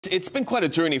It's been quite a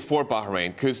journey for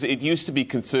Bahrain because it used to be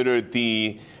considered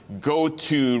the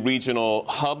go-to regional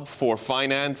hub for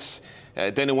finance.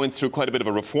 Then it went through quite a bit of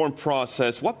a reform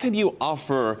process. What can you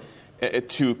offer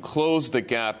to close the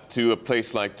gap to a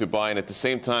place like Dubai and at the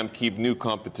same time keep new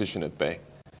competition at bay?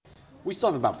 We still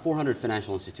have about 400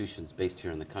 financial institutions based here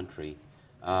in the country.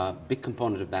 Big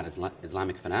component of that is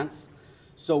Islamic finance.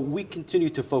 So we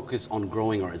continue to focus on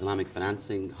growing our Islamic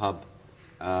financing hub,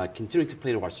 continuing to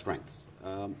play to our strengths.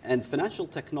 And financial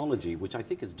technology, which I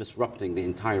think is disrupting the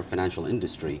entire financial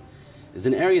industry, is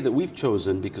an area that we've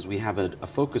chosen because we have a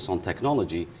focus on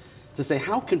technology to say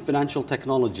how can financial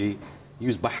technology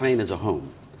use Bahrain as a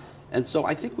home? And so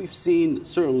I think we've seen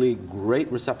certainly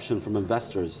great reception from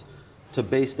investors to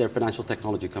base their financial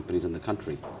technology companies in the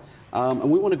country. And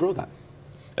we want to grow that.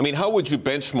 I mean, how would you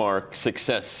benchmark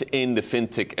success in the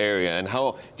fintech area, and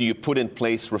how do you put in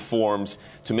place reforms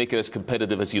to make it as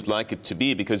competitive as you'd like it to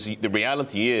be? Because the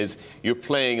reality is you're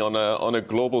playing on a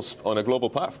global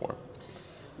platform.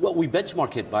 Well, we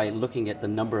benchmark it by looking at the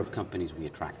number of companies we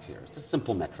attract here. It's a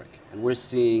simple metric. And we're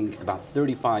seeing about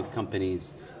 35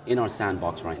 companies in our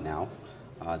sandbox right now.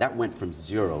 That went from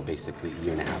zero basically a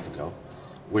year and a half ago.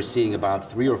 We're seeing about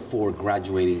 3 or 4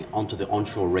 graduating onto the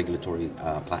onshore regulatory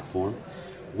platform.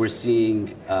 We're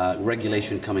seeing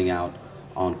regulation coming out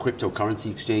on cryptocurrency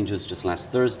exchanges just last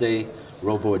Thursday,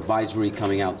 robo-advisory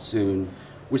coming out soon.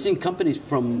 We're seeing companies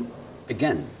from,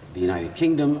 again, the United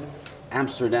Kingdom,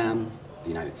 Amsterdam, the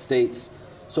United States.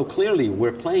 So clearly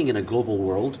we're playing in a global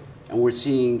world, and we're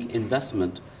seeing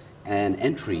investment and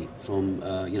entry from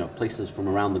places from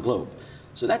around the globe.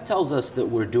 So that tells us that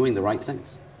we're doing the right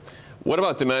things. What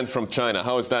about demand from China?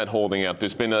 How is that holding up?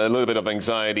 There's been a little bit of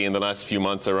anxiety in the last few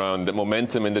months around the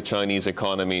momentum in the Chinese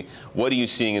economy. What are you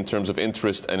seeing in terms of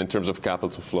interest and in terms of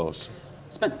capital flows?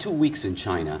 I spent 2 weeks in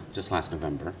China just last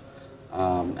November.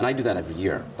 And I do that every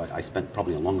year, but I spent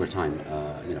probably a longer time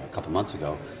a couple months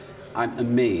ago. I'm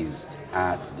amazed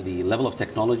at the level of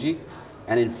technology.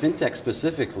 And in fintech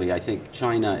specifically, I think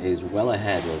China is well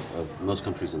ahead of most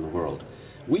countries in the world.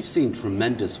 We've seen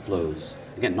tremendous flows,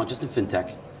 again, not just in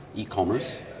fintech,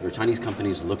 e-commerce. There are Chinese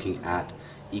companies looking at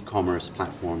e-commerce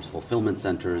platforms, fulfillment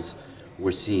centers.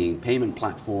 We're seeing payment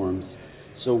platforms.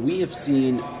 So we have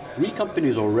seen 3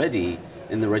 companies already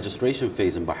in the registration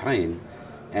phase in Bahrain.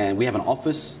 And we have an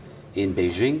office in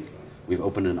Beijing. We've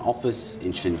opened an office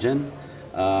in Shenzhen.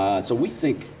 So we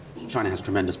think China has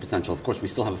tremendous potential. Of course, we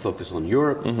still have a focus on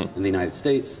Europe and the United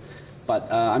States. But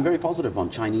I'm very positive on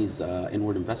Chinese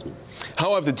inward investment.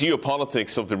 How have the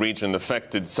geopolitics of the region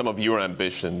affected some of your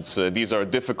ambitions? These are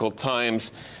difficult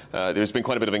times. There's been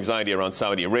quite a bit of anxiety around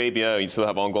Saudi Arabia. You still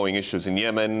have ongoing issues in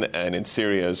Yemen and in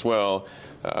Syria as well.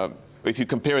 If you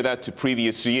compare that to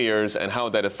previous years and how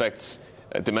that affects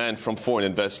demand from foreign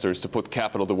investors to put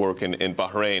capital to work in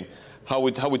Bahrain, how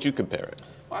would you compare it?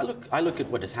 Well, I look at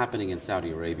what is happening in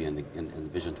Saudi Arabia in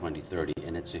Vision 2030,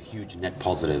 and it's a huge net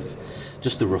positive.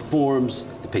 Just the reforms,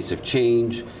 the pace of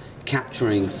change,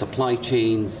 capturing supply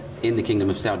chains in the Kingdom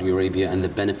of Saudi Arabia and the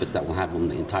benefits that will have on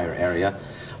the entire area.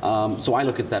 So I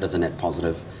look at that as a net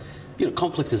positive.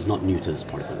 Conflict is not new to this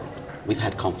part of the world. We've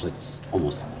had conflicts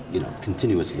almost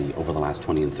continuously over the last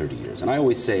 20 and 30 years. And I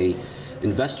always say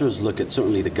investors look at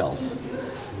certainly the Gulf,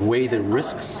 weigh the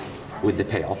risks with the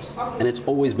payoffs, and it's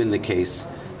always been the case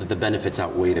that the benefits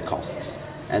outweigh the costs.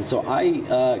 And so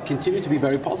I continue to be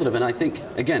very positive, and I think,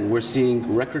 again, we're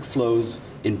seeing record flows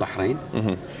in Bahrain.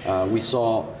 We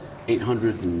saw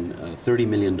 $830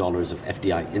 million of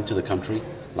FDI into the country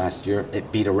last year.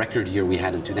 It beat a record year we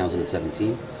had in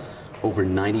 2017. Over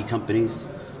 90 companies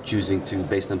choosing to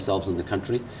base themselves in the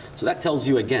country. So that tells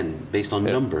you, again, based on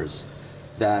numbers,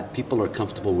 that people are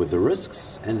comfortable with the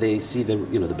risks and they see the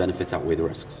benefits outweigh the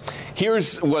risks.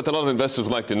 Here's what a lot of investors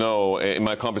would like to know in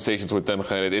my conversations with them,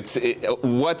 Khalid.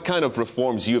 What kind of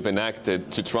reforms you've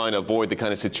enacted to try and avoid the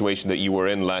kind of situation that you were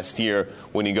in last year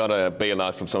when you got a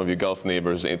bailout from some of your Gulf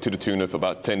neighbors to the tune of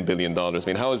about $10 billion. I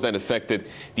mean, how has that affected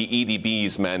the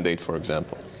EDB's mandate, for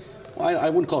example? Well,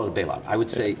 I wouldn't call it a bailout. I would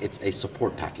say it's a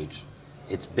support package.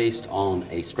 It's based on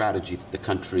a strategy that the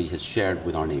country has shared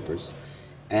with our neighbors.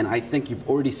 And I think you've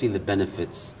already seen the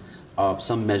benefits of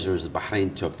some measures that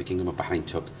Bahrain took, the Kingdom of Bahrain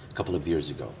took a couple of years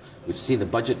ago. We've seen the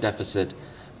budget deficit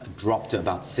drop to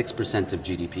about 6% of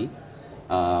GDP.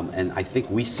 And I think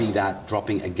we see that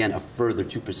dropping again a further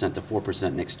 2% to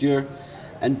 4% next year,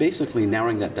 and basically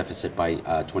narrowing that deficit by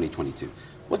 2022.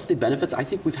 What's the benefits? I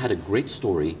think we've had a great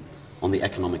story on the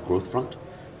economic growth front.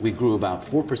 We grew about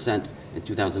 4% in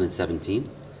 2017.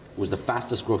 It was the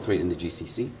fastest growth rate in the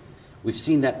GCC. We've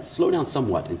seen that slow down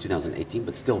somewhat in 2018,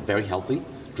 but still very healthy,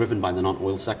 driven by the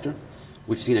non-oil sector.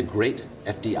 We've seen a great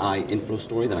FDI inflow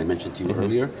story that I mentioned to you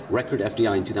earlier. Record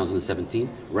FDI in 2017,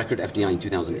 record FDI in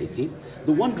 2018.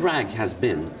 The one drag has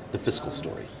been the fiscal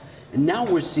story. And now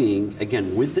we're seeing,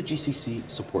 again, with the GCC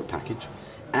support package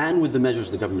and with the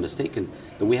measures the government has taken,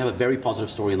 that we have a very positive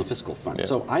story on the fiscal front. Yeah.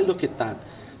 So I look at that,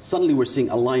 suddenly we're seeing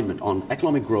alignment on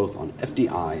economic growth, on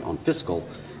FDI, on fiscal,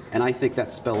 and I think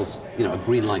that spells, a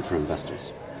green light for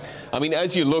investors. I mean,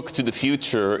 as you look to the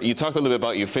future, you talked a little bit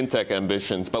about your fintech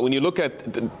ambitions, but when you look at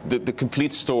the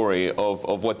complete story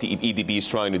of what the EDB is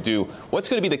trying to do, what's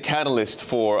going to be the catalyst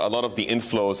for a lot of the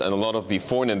inflows and a lot of the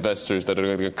foreign investors that are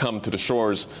going to come to the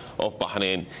shores of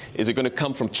Bahrain? Is it going to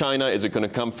come from China? Is it going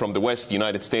to come from the West, the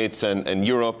United States and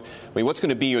Europe? I mean, what's going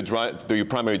to be your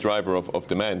primary driver of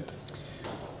demand?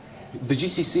 The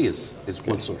GCC is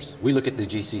one source. We look at the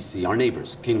GCC, our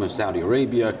neighbors, Kingdom of Saudi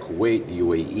Arabia, Kuwait, the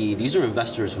UAE. These are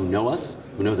investors who know us,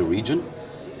 who know the region,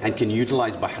 and can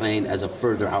utilize Bahrain as a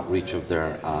further outreach of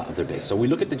their base. So we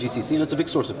look at the GCC, and it's a big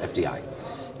source of FDI.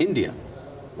 India,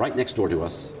 right next door to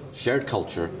us, shared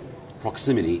culture,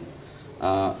 proximity.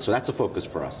 So that's a focus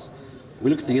for us. We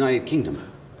look at the United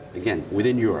Kingdom, again,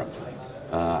 within Europe.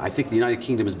 I think the United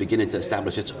Kingdom is beginning to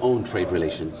establish its own trade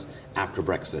relations after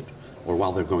Brexit, or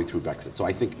while they're going through Brexit. So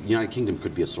I think the United Kingdom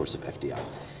could be a source of FDI.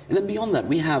 And then beyond that,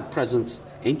 we have presence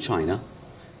in China,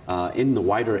 in the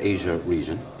wider Asia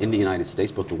region, in the United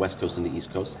States, both the West Coast and the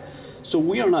East Coast. So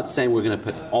we are not saying we're going to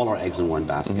put all our eggs in one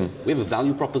basket. We have a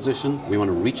value proposition. We want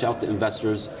to reach out to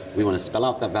investors. We want to spell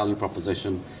out that value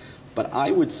proposition. But I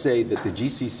would say that the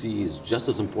GCC is just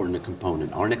as important a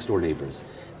component, our next door neighbors,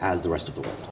 as the rest of the world.